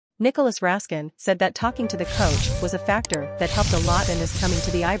Nicholas Raskin said that talking to the coach was a factor that helped a lot in his coming to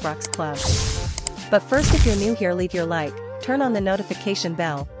the Ibrox club. But first, if you're new here, leave your like, turn on the notification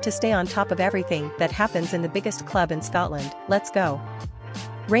bell to stay on top of everything that happens in the biggest club in Scotland. Let's go.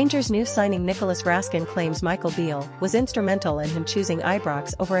 Rangers' new signing Nicholas Raskin claims Michael Beale was instrumental in him choosing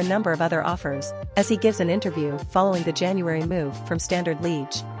Ibrox over a number of other offers, as he gives an interview following the January move from Standard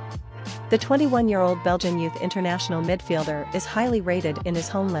Liège. The 21-year-old Belgian youth international midfielder is highly rated in his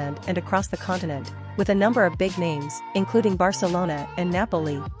homeland and across the continent, with a number of big names, including Barcelona and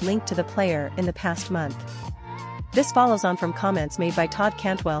Napoli, linked to the player in the past month. This follows on from comments made by Todd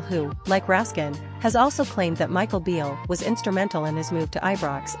Cantwell, who, like Raskin, has also claimed that Michael Beale was instrumental in his move to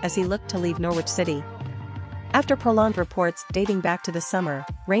Ibrox as he looked to leave Norwich City. After prolonged reports dating back to the summer,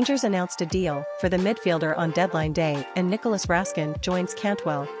 Rangers announced a deal for the midfielder on deadline day, and Nicholas Raskin joins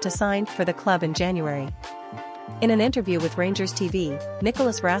Cantwell to sign for the club in January. In an interview with Rangers TV,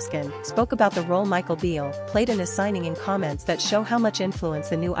 Nicholas Raskin spoke about the role Michael Beale played in his signing in comments that show how much influence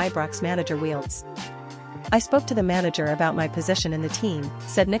the new Ibrox manager wields. "I spoke to the manager about my position in the team,"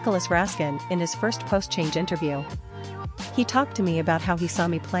 said Nicholas Raskin in his first post-change interview. "He talked to me about how he saw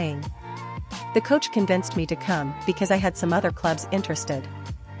me playing. The coach convinced me to come because I had some other clubs interested.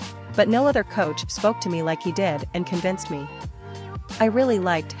 But no other coach spoke to me like he did and convinced me. I really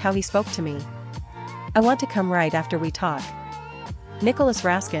liked how he spoke to me. I want to come right after we talk." Nicholas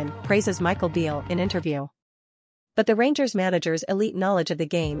Raskin praises Michael Beale in interview. But the Rangers manager's elite knowledge of the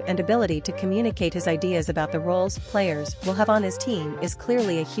game and ability to communicate his ideas about the roles players will have on his team is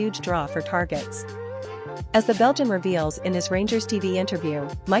clearly a huge draw for targets. As the Belgian reveals in his Rangers TV interview,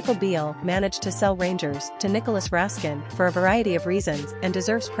 Michael Beale managed to sell Rangers to Nicholas Raskin for a variety of reasons and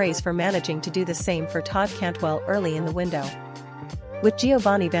deserves praise for managing to do the same for Todd Cantwell early in the window. With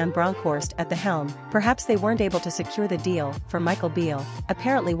Giovanni van Bronckhorst at the helm, perhaps they weren't able to secure the deal for Michael Beale,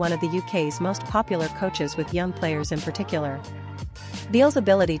 apparently one of the UK's most popular coaches with young players in particular. Beale's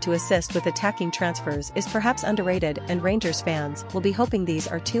ability to assist with attacking transfers is perhaps underrated, and Rangers fans will be hoping these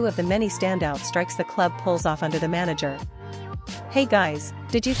are two of the many standout strikes the club pulls off under the manager. Hey guys,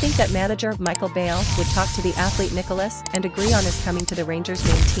 did you think that manager Michael Beale would talk to the athlete Nicholas and agree on his coming to the Rangers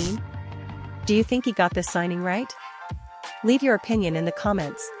main team? Do you think he got this signing right? Leave your opinion in the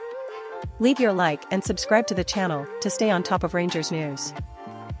comments. Leave your like and subscribe to the channel to stay on top of Rangers news.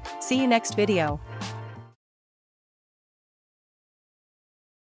 See you next video.